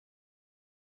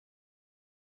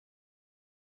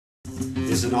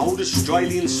There's an old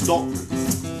Australian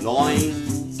stockman lying,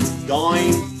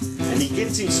 dying, and he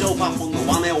gets himself up on the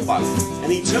one elbow and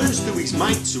he turns to his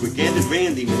mates who are gathered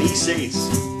round him and he says,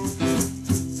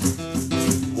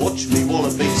 "Watch me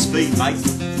wallabies feed, mate.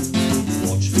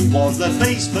 Watch me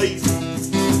wallabies feed.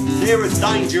 They're a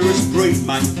dangerous breed,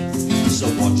 mate. So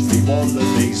watch me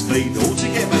wallabies feed. All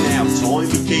together now,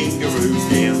 timey kangaroo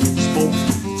down. Sport,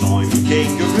 timey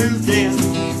kangaroo down.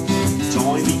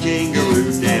 Timey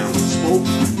kangaroo down. Sport,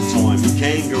 timey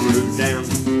kangaroo down.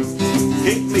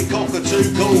 Keep me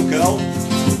cockatoo cool, girl.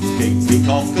 Keep me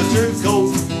cockatoo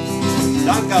cool.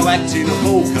 Don't go acting a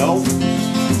fool, girl.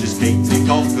 Just keep me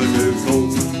cockatoo cool.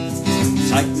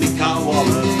 Take me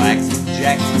koala back,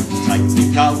 Jack. Take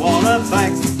me koala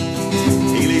back.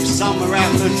 He lives somewhere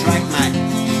out the track, Mac.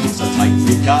 So take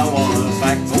me koala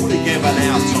back. All together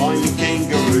now, timey kangaroo.